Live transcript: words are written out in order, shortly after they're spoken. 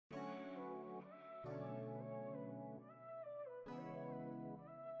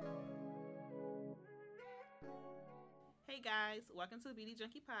Hey guys, welcome to the Beauty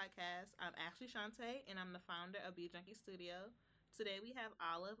Junkie Podcast. I'm Ashley Shante, and I'm the founder of Beauty Junkie Studio. Today we have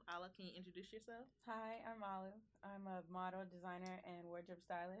Olive. Olive, can you introduce yourself? Hi, I'm Olive. I'm a model, designer, and wardrobe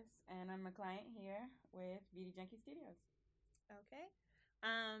stylist, and I'm a client here with Beauty Junkie Studios. Okay.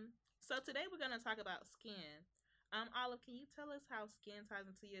 So today we're going to talk about skin. Olive, can you tell us how skin ties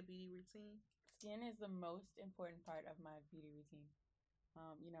into your beauty routine? Skin is the most important part of my beauty routine.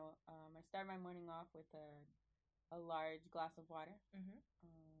 I start my morning off with a large glass of water, Mm-hmm.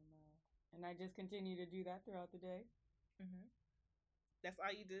 and I just continue to do that throughout the day. Mm-hmm. That's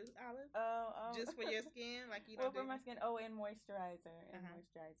all you do, Olive? Oh, Just for your skin? Like you well, don't for do my anything? skin, oh, and moisturizer, Uh-huh.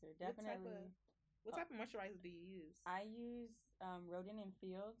 What type of definitely. what Uh, type of moisturizer do you use? I use Rodin and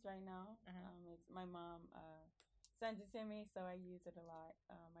Fields right now. Uh-huh. It's my mom sends it to me, so I use it a lot.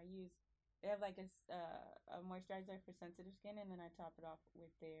 They have like a moisturizer for sensitive skin, and then I top it off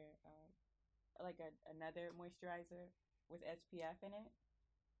with their another moisturizer with SPF in it.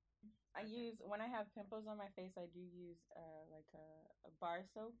 I Okay. use when I have pimples on my face, I do use a bar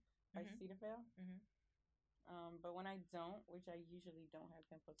soap by Mm-hmm. Cetaphil. Mm-hmm. But when I don't, which I usually don't have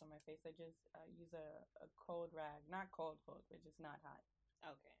pimples on my face, I just use a cold rag, not cold, but just not hot.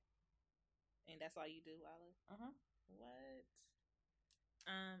 Okay. And that's all you do, Olive? Uh huh. What?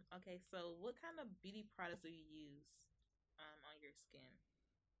 Okay, so what kind of beauty products do you use on your skin?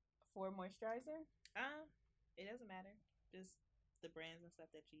 For moisturizer, Um, it doesn't matter. Just the brands and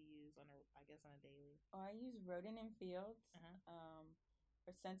stuff that you use I guess on a daily. I use Rodin and Fields Uh-huh.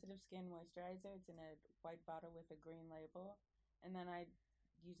 for sensitive skin moisturizer. It's in a white bottle with a green label, and then I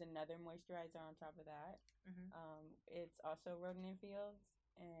use another moisturizer on top of that. Mm-hmm. It's also Rodin and Fields,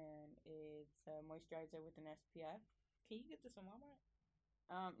 and it's a moisturizer with an SPF. Can you get this from Walmart?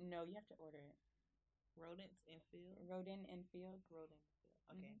 No, you have to order it. Rodents and Field? Rodin and Fields. Rodent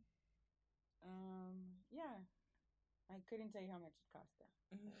and Field. Okay. hmm Yeah, I couldn't tell you how much it cost though.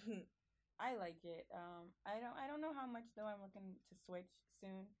 I like it. I don't know how much though. I'm looking to switch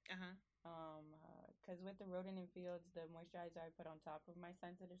soon. Uh-huh. Because with the Rodin and Fields, the moisturizer I put on top of my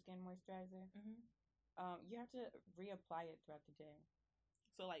sensitive skin moisturizer, Mm-hmm. you have to reapply it throughout the day.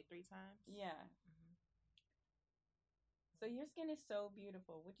 So like 3 times? Yeah. Mm-hmm. So your skin is so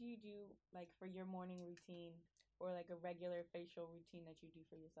beautiful. What do you do like for your morning routine or like a regular facial routine that you do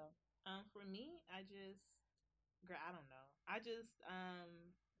for yourself? For me, girl, I don't know. I just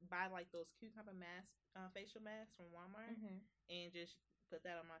buy like those cucumber mask facial masks from Walmart Mm-hmm. and just put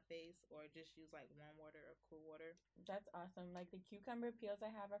that on my face or just use like warm water or cool water. That's awesome. Like the cucumber peels I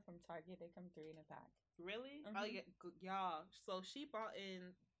have are from Target. They come three in a pack. Really? Oh Mm-hmm. yeah, y'all. So she brought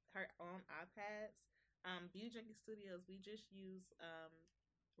in her own iPads. Beauty Junkie Studios. We just use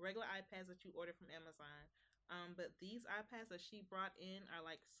regular iPads that you order from Amazon. But these iPads that she brought in are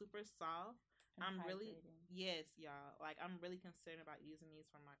like super soft. And I'm really hydrating. yes, y'all. Like I'm really concerned about using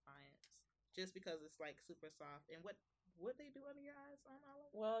these for my clients just because it's like super soft. And what they do under your eyes,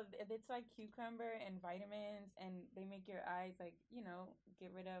 Olive? Well, it's like cucumber and vitamins, and they make your eyes like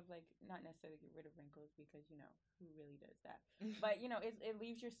get rid of like not necessarily get rid of wrinkles because who really does that, but it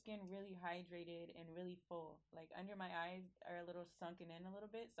leaves your skin really hydrated and really full. Like under my eyes are a little sunken in a little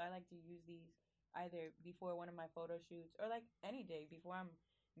bit, so I like to use these either before one of my photo shoots or like any day before I'm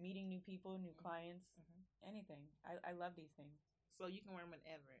meeting new people, new clients, Mm-hmm. anything. I love these things. So you can wear them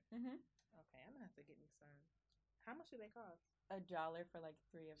whenever. Mm-hmm. Okay, I'm gonna have to get me some. How much do they cost? $1 for like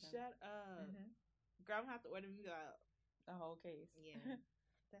three of them. Shut up. Mm-hmm. Girl, I'm gonna have to order you out. The whole case. Yeah.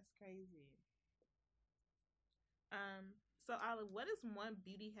 That's crazy. So Olive, what is one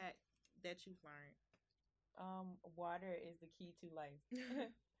beauty hack that you've learned? Water is the key to life.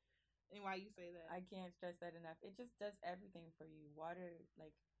 And why you say that? I can't stress that enough. It just does everything for you. Water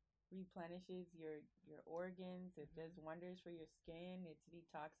like replenishes your organs. It does Mm-hmm. wonders for your skin. It's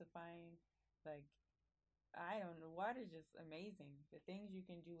detoxifying. Like I don't know, water is just amazing. The things you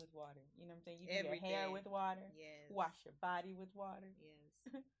can do with water. You know what I'm saying? You do your hair with Everything. water. Yes. Wash your body with water.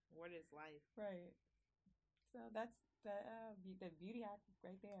 Yes. What is life? Right. So that's the beauty hack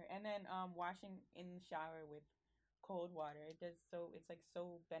right there. And then washing in the shower with cold water. It's like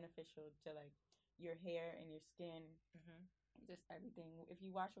so beneficial to like your hair and your skin, Mm-hmm. just everything. If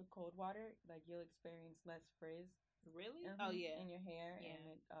you wash with cold water, like you'll experience less frizz Really? Oh yeah. in your hair, and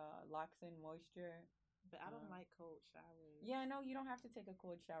Yeah. it locks in moisture. But I don't Um, like cold showers. yeah, no, you don't have to take a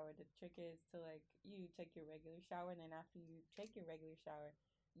cold shower. The trick is to like you take your regular shower, and then after you take your regular shower,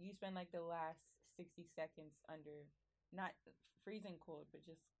 you spend like the last 60 seconds under, not freezing cold, but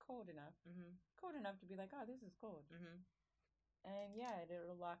just Mm-hmm. cold enough to be like, oh, this is cold. Mm-hmm. And yeah,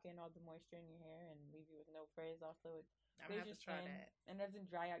 it'll lock in all the moisture in your hair and leave you with no frizz. Also, it I'm gonna clears have your to try skin that. and doesn't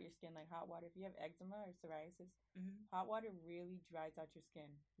dry out your skin like hot water. If you have eczema or psoriasis, Hmm. hot water really dries out your skin.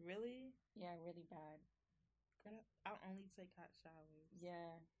 Really? Yeah, really bad. Girl, I only take hot showers.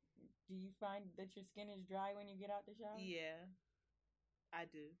 Yeah. Do you find that your skin is dry when you get out the shower? Yeah, I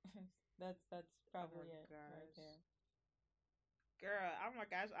do. That's Oh my probably it right gosh. there. Girl, oh my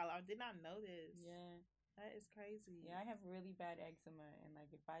gosh, I did not know this. Yeah. That is crazy. Yeah, I have really bad eczema, and like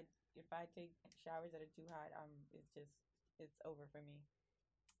if I take showers that are too hot, it's over for me.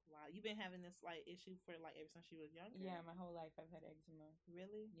 Wow, you've been having this like issue for like ever since you was younger? Yeah, my whole life I've had eczema.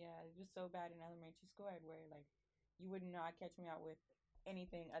 Really? Yeah, it was so bad in elementary school. I'd wear like, you wouldn't know. I'd catch me out with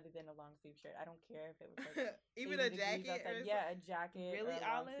anything other than a long sleeve shirt. I don't care if it was like Even 80 a degrees jacket outside. or Yeah, a jacket or really, a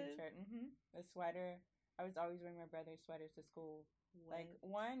long sleeve Olive? shirt. A sweater. I was always wearing my brother's sweaters to school. Like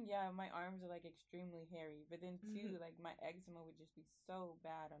What? one, yeah, my arms are like extremely hairy, but then two, like my eczema would just be so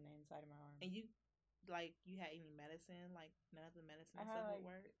bad on the inside of my arm. And you had any medicine? Like none of the medicine I and had stuff would like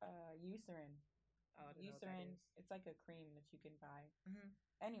work? Eucerin. Oh, I don't know what that Eucerin, is. it's like a cream that you can buy Mm-hmm.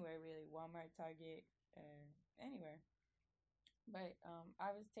 anywhere really, Walmart, Target, anywhere. But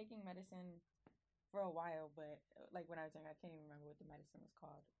I was taking medicine for a while, but like when I was young, I can't even remember what the medicine was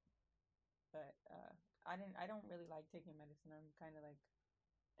called. But I don't really like taking medicine. I'm kind of like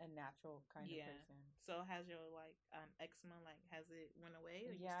a natural kind of Yeah. person. So has your like eczema like has it went away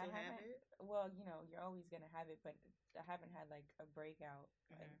or you Yeah, I still have haven't. it? Well, you're always gonna have it, but I haven't had like a breakout,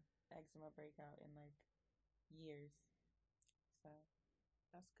 Mm-hmm. eczema breakout in like years. So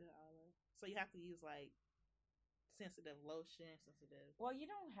That's good, Olive. So you have to use like sensitive lotion, sensitive. well, you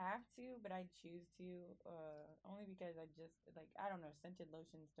don't have to, but I choose to, only because I just like, I don't know, scented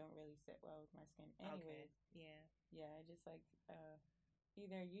lotions don't really sit well with my skin. Okay. Anyways, Yeah. yeah, I just like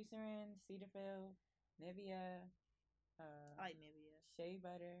either Eucerin, Cetaphil, Nivea, I like Nivea. Shea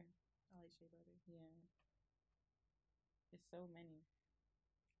Butter. I like shea butter. Yeah, there's so many.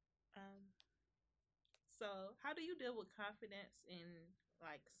 Um. So how do you deal with confidence in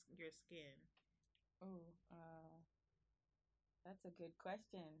like your skin? Oh, that's a good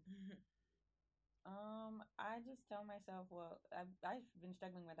question. I just tell myself, well, I've been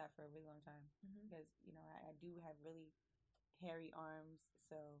struggling with that for a really long time Mm-hmm. because I do have really hairy arms,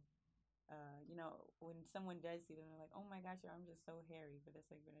 so when someone does see them, they're like, "Oh my gosh, your arms are so hairy," but that's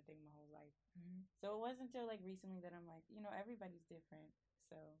like been a thing my whole life. Mm-hmm. So it wasn't until like recently that I'm like, everybody's different,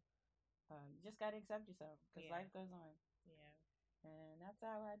 so you just gotta accept yourself because Yeah. life goes on, Yeah. and that's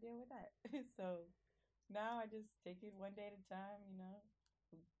how I deal with that. So now I just take it one day at a time,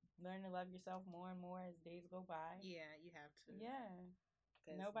 learn to love yourself more and more as days go by. Yeah, you have to. Yeah,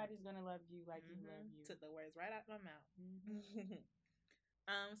 Cause nobody's gonna love you like you love mm-hmm, you. took the words right out my mouth.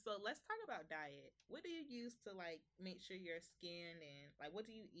 Hmm. So let's talk about diet. What do you use to like make sure your skin and like what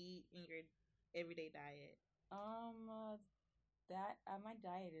do you eat in your everyday diet? Um, uh, that my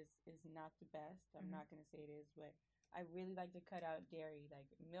diet is not the best. I'm Mm-hmm. not gonna say it is, but I really like to cut out dairy. Like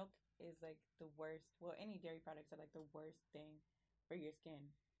milk is like the worst. Well, any dairy products are like the worst thing for your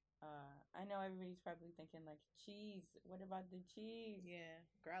skin. I know everybody's probably thinking like cheese. What about the cheese? Yeah,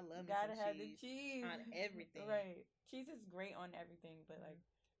 girl, I love me some Gotta have the cheese cheese. on everything. Right. Cheese is great on everything, but like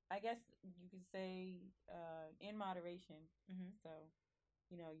Mm-hmm. I guess you could say in moderation. Mm-hmm. So,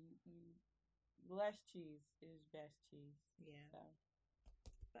 you less cheese is best cheese. Yeah, So,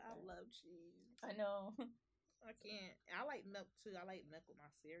 but I but love cheese. I know. I can't. I like milk too. I like milk with my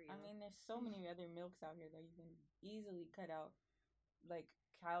I cereal. mean, there's so many other milks out here that you can easily cut out, like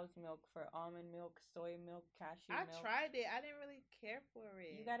cow's milk for almond milk, soy milk, cashew I milk. tried it. I didn't really care for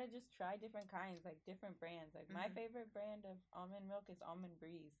You it. gotta just try different kinds, like different brands. Like my Mm-hmm. favorite brand of almond milk is Almond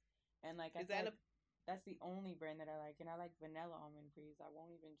Breeze, and like I Is feel that a like that's the only brand that I like. And I like vanilla Almond Breeze. I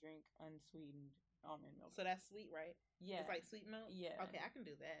won't even drink unsweetened almond milk. so that's sweet, right? Yeah, It's like sweet milk. yeah, Okay, I can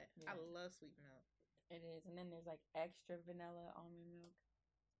do that. I yeah. love sweet milk. It is. And then there's like extra vanilla almond milk.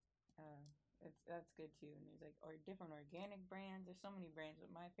 Uh, that's good too. And there's like different organic brands. There's so many brands, but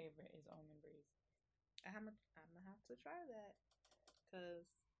my favorite is Almond Breeze. I'm gonna have to try that because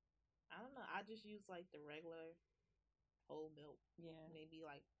I don't know. I just use like the regular whole milk, Yeah, maybe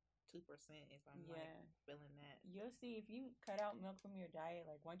like 2% if I'm like yeah. feeling that. You'll see if you cut out milk from your diet,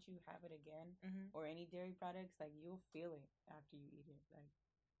 like once you have it again, Mm-hmm. or any dairy products, like you'll feel it after you eat it. Like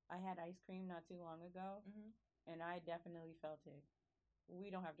I had ice cream not too long ago, Mm-hmm. and I definitely felt it. We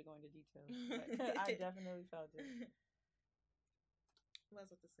don't have to go into details, but I definitely felt it. What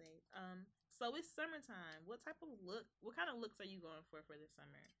was I to say? So it's summertime. What type of look? What kind of looks are you going for this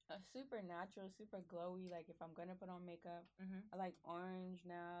summer? Super natural, super glowy. Like if I'm gonna put on makeup, Mm-hmm. I like orange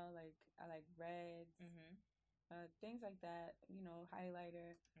now. Like I like reds. Mm-hmm. things like that. You know,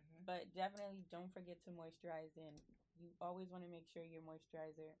 highlighter, Hmm. but definitely don't forget to moisturize. And you always want to make sure your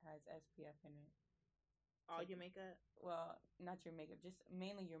moisturizer has SPF in it. All To your makeup. well, not your makeup, just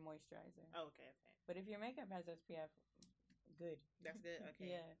mainly your moisturizer. Oh, okay, okay. But if your makeup has SPF, good. That's good.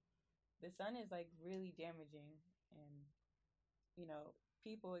 Okay. Yeah, the sun is like really damaging, and you know,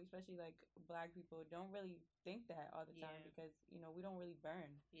 people, especially like black people, don't really think that all the time Yeah. because we don't really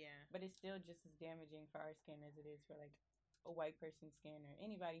burn, Yeah. but it's still just as damaging for our skin as it is for like a white person's skin or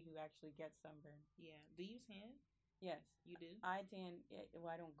anybody who actually gets sunburn. Yeah. Do you tan? Yes, You do. I tan. Well,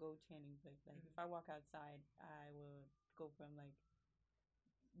 I don't go tanning, but like if I Hmm. walk outside, I will go from like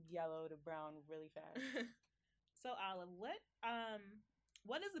yellow to brown really fast. So Olive,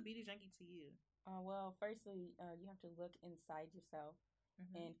 what is a beauty junkie to you? Well, firstly, you have to look inside yourself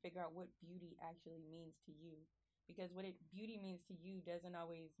Hmm. and figure out what beauty actually means to you. Because what beauty means to you doesn't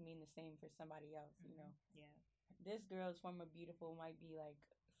always mean the same for somebody else. Hmm. Yeah. This girl's from a beautiful might be like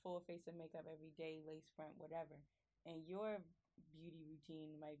full face of makeup every day, lace front, whatever. And your beauty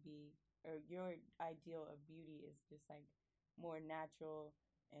routine might be, or your ideal of beauty is just like more natural.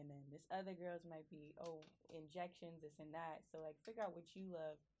 And then this other girl's might be, oh, injections, this and that. So, like, figure out what you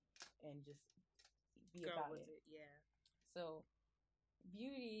love and just be Go about with it. it. Yeah. So,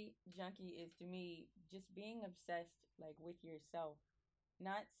 beauty junkie is to me just being obsessed like with yourself,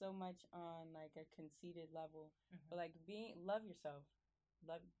 not so much on like a conceited level, but Hmm. like being love yourself.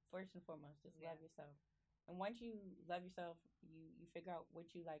 Love first and foremost, just love Yeah. yourself. And once you love yourself, you figure out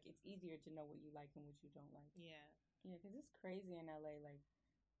what you like. It's easier to know what you like and what you don't like. Yeah. Yeah, because it's crazy in LA. Like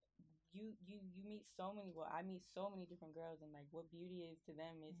you meet so many. Well, I meet so many different girls, and like what beauty is to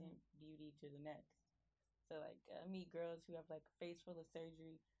them isn't Hmm. beauty to the next. So like I meet girls who have like face full of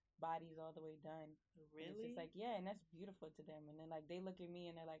surgery, bodies all the way done, and it's just Really? like yeah, and that's beautiful to them. And then like they look at me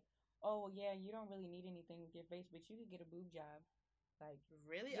and they're like, oh well, yeah, you don't really need anything with your face, but you could get a boob job. Like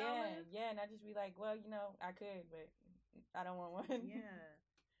Really, yeah, Olive? yeah, and I just be like, well, I could, but I don't want one. Yeah.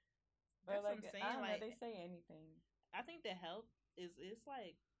 Or That's what I'm like I saying. don't know, Like, they say anything. I think the health is it's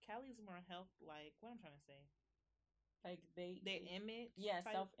like Callie's more health. Like, what I'm trying to say, Like their image yeah,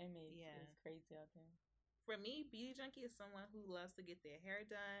 type. self image is Yeah. crazy out there. For me, beauty junkie is someone who loves to get their hair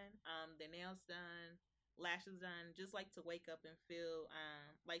done, their nails done, lashes done. Just like to wake up and feel,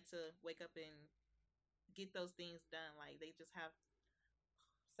 like to wake up and get those things done. Like they just have,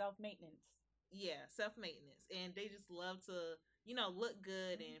 Self maintenance. yeah, self maintenance, and they just love to, look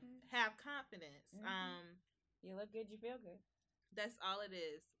good and Mhm. have confidence. Mhm. You look good, you feel good. That's all it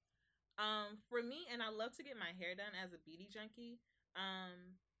is. For me, and I love to get my hair done as a beauty junkie.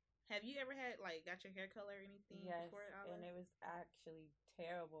 Um, have you ever had like got your hair color or anything Yes, before, and Olive? it was actually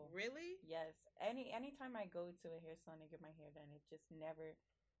terrible. Really? Yes, anytime I go to a hair salon to get my hair done, it just never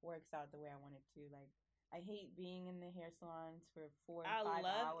works out the way I want it to. Like I hate being in the hair salons for four and I five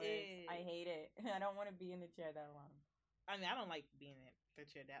love hours. I it. hate it. I don't want to be in the chair that long. I mean, I don't like being in the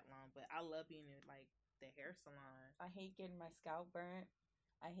chair that long, but I love being in like the hair salon. I hate getting my scalp burnt.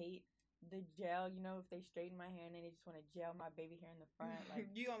 I hate the gel. If they straighten my hair and then they just want to gel my baby hair in the front, like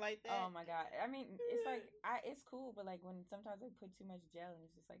You don't like oh that? my god. I mean, it's like it's cool, but like when sometimes they put too much gel and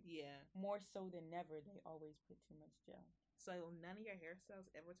it's just like Yeah. more so than never they always put too much gel. So none of your hairstyles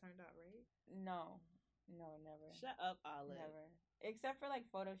ever turned out right? No. No, never. Shut up, Olive. Never. Except for like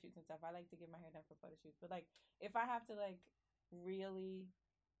photo shoots and stuff. I like to get my hair done for photo shoots. But like if I have to like really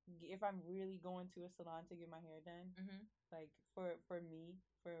if I'm really going to a salon to get my hair done, Mm-hmm. like for me,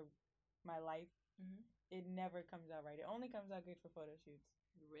 for my life, Mm-hmm. it never comes out right. It only comes out good for photo shoots.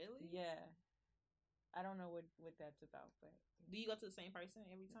 Really? Yeah. I don't know what that's about, but Do you go to the same person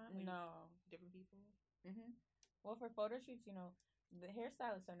every time, or you no. different people? Well, for photo shoots, the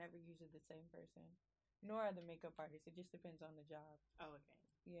hairstylists are never usually the same person, nor are the makeup artists. It just depends on the job. Oh, okay.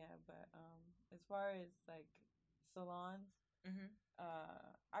 Yeah, but as far as like salons, Mm-hmm.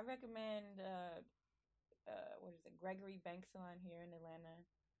 I recommend what is it, Gregory Bank Salon here in Atlanta.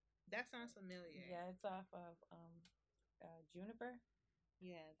 That sounds familiar. Yeah, it's off of Juniper.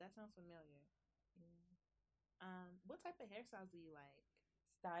 Yeah, that sounds familiar. Yeah. What type of hairstyles do you like?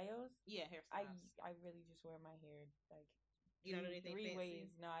 Styles. Yeah, I hairstyles. I really just wear my hair like You don't do anything three ways.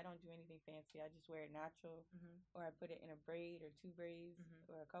 fancy? No, I don't do anything fancy. I just wear it natural, Mm-hmm. or I put it in a braid or two braids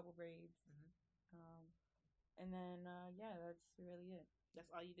Mm-hmm. or a couple braids. Mm-hmm. Um, and then yeah, that's really it. That's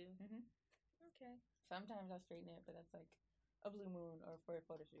all you do? hmm Okay. Sometimes I straighten it, but that's like a blue moon or for a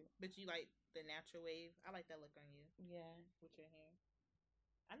photo shoot. But you like the natural wave? I like that look on you Yeah. with your hair.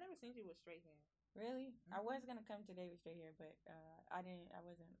 I never seen you with straight hair. Really? I Mm-hmm. was gonna come today with straight hair, but I didn't. I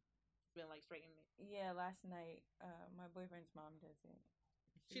wasn't. Been like straightening it. Yeah, last night, my boyfriend's mom does it.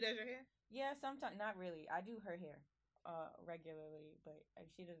 She does your hair? Yeah, sometimes. Not really. I do her hair regularly, but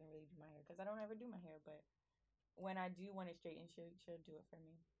she doesn't really do my hair because I don't ever do my hair. But when I do want it straightened, she'll do it for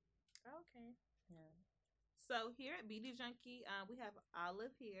me. Okay. Yeah. So here at Beauty Junkie, we have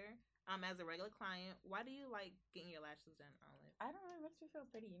Olive here. As a regular client, why do you like getting your lashes done, Olive? I don't know. It makes me feel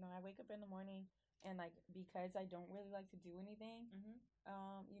pretty. I wake up in the morning and like because I don't really like to do anything,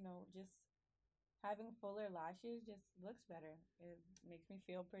 just having fuller lashes just looks better. It makes me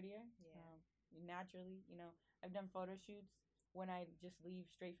feel prettier. Yeah. Naturally, I've done photo shoots when I just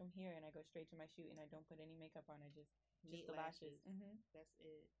leave straight from here and I go straight to my shoot and I don't put any makeup on. I just Neat the lashes. Mm-hmm. That's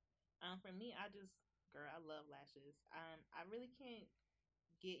it. For me, girl, I love lashes. I really can't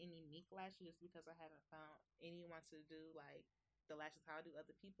get any meek lashes because I haven't found anyone to do like the lashes how I do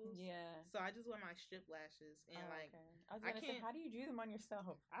other people's. Yeah. So I just wear my strip lashes and okay. I was gonna say, how do you do them on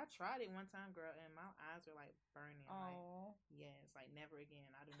yourself? I tried it one time, girl, and my eyes are like burning. Oh. Like, yes, like never again.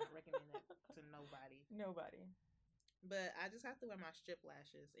 I do not recommend that to nobody. Nobody. But I just have to wear my strip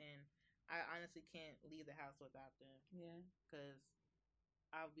lashes, and I honestly can't leave the house without them. Yeah. Because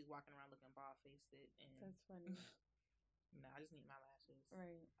I'll be walking around looking bald faced, and that's funny. No, I just need my lashes.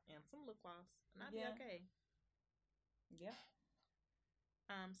 Right. And some lip gloss, and I'll be okay. Yeah.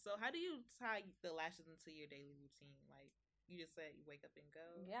 So how do you tie the lashes into your daily routine? Like you just said, you wake up and go.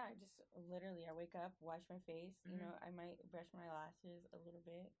 Yeah, I just literally I wake up, wash my face. Mm-hmm. I might brush my lashes a little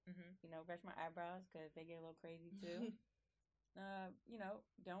bit. Mm-hmm. Brush my eyebrows because they get a little crazy too.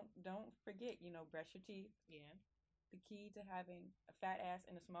 Don't forget. Brush your teeth. Yeah. The key to having a fat ass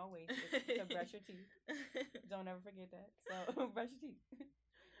and a small waist is to brush your teeth. Don't ever forget that. So brush your teeth.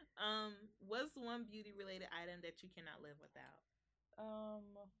 What's one beauty related item that you cannot live without?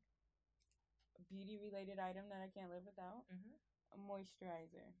 Beauty related item that I can't live without. Mm-hmm. A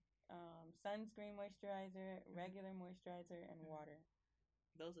moisturizer, sunscreen moisturizer, regular moisturizer, and water.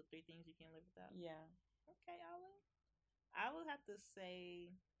 Those are 3 things you can't live without. Yeah. Okay, Olive. I would have to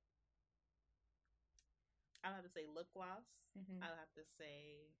say. I'll have to say lip gloss. Mm-hmm. I'll have to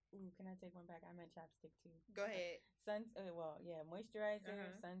say. Ooh, can I take one back? I meant chapstick too. Go ahead.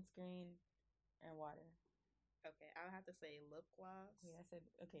 Moisturizer, sunscreen, and water. Okay, I'll have to say lip gloss. Yeah, I said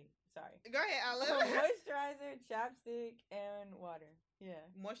okay. Sorry. Go ahead, Olive. Moisturizer, chapstick, and water. Yeah.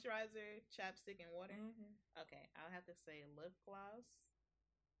 Moisturizer, chapstick, and water. Mm-hmm. Okay, I'll have to say lip gloss,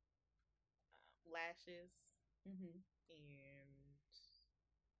 lashes,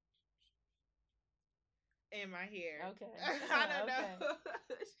 and my hair. Okay. I don't know.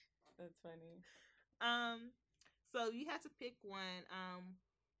 That's funny. So you have to pick one.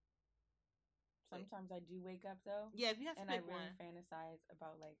 Sometimes I do wake up though. Yeah, if you have to pick one. And I really fantasize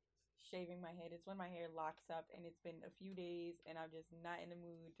about like shaving my head. It's when my hair locks up and it's been a few days and I'm just not in the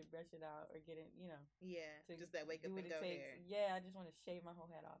mood to brush it out or get it, Yeah, just that wake up and go hair. Yeah, I just want to shave my whole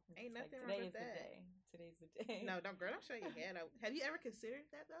head off. Ain't nothing wrong with that. Today's the day. No, don't show your head out. Have you ever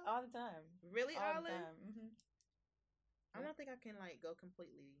considered that though? All the time. Really, all Olive? the time. Mm-hmm. I don't think I can like go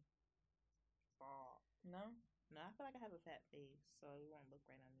completely bald. No, I feel like I have a fat face, so it won't look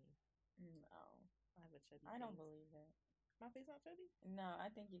right on me. No, I have a chubby. I don't believe that. My face not chubby? No, I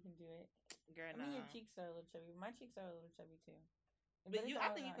think you can do it. Girl, I mean, your cheeks are a little chubby. My cheeks are a little chubby too. But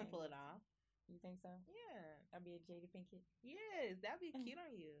I think you can pull it off. You think so? Yeah. I'll be a Jada Pinkett. Yes, that'd be cute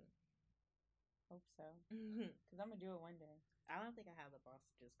on you. Hope so. Because I'm going to do it one day. I don't think I have the balls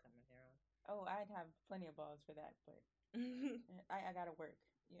to just cut my hair off. Oh, I'd have plenty of balls for that, but I got to work,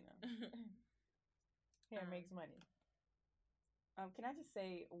 Hair makes money. Can I just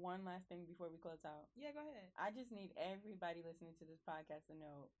say one last thing before we close out? Yeah, go ahead. I just need everybody listening to this podcast to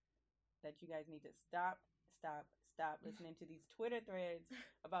know that you guys need to stop listening to these Twitter threads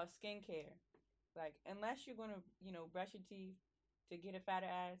about skincare. Like, unless you're going to, brush your teeth to get a fatter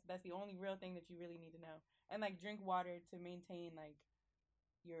ass, that's the only real thing that you really need to know. And, like, drink water to maintain, like,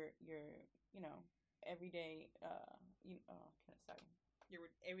 your everyday, sorry. Your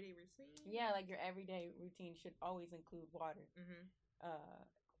everyday routine? Yeah, like your everyday routine should always include water. Mm-hmm.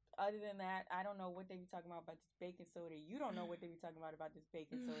 Other than that, I don't know what they be talking about this baking soda. You don't know what they be talking about this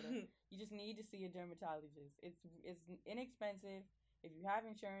baking soda. You just need to see a dermatologist. It's inexpensive. If you have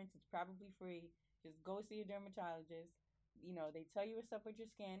insurance, it's probably free. Just go see a dermatologist. They tell you what's up with your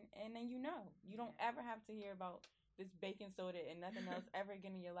skin, and then you don't ever have to hear about this baking soda and nothing else ever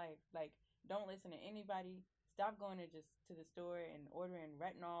again in your life. Like, don't listen to anybody. Stop going to the store and ordering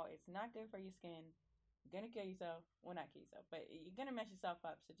retinol. It's not good for your skin. You're going to kill yourself. Well, not kill yourself, but you're going to mess yourself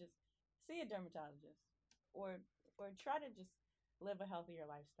up. So just see a dermatologist or try to just live a healthier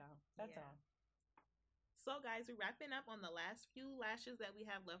lifestyle. That's all. So, guys, we're wrapping up on the last few lashes that we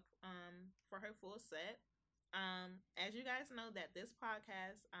have left for her full set. As you guys know, that this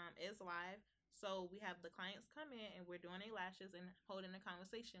podcast is live, so we have the clients come in and we're doing their lashes and holding a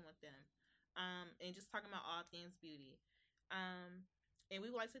conversation with them, and just talking about all things beauty. Um, and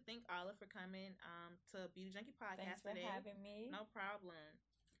we would like to thank Olive for coming to Beauty Junkie Thanks Podcast for today. having me. No problem.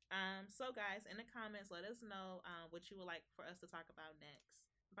 So guys, in the comments, let us know what you would like for us to talk about next.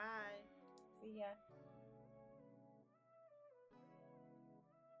 Bye. See ya.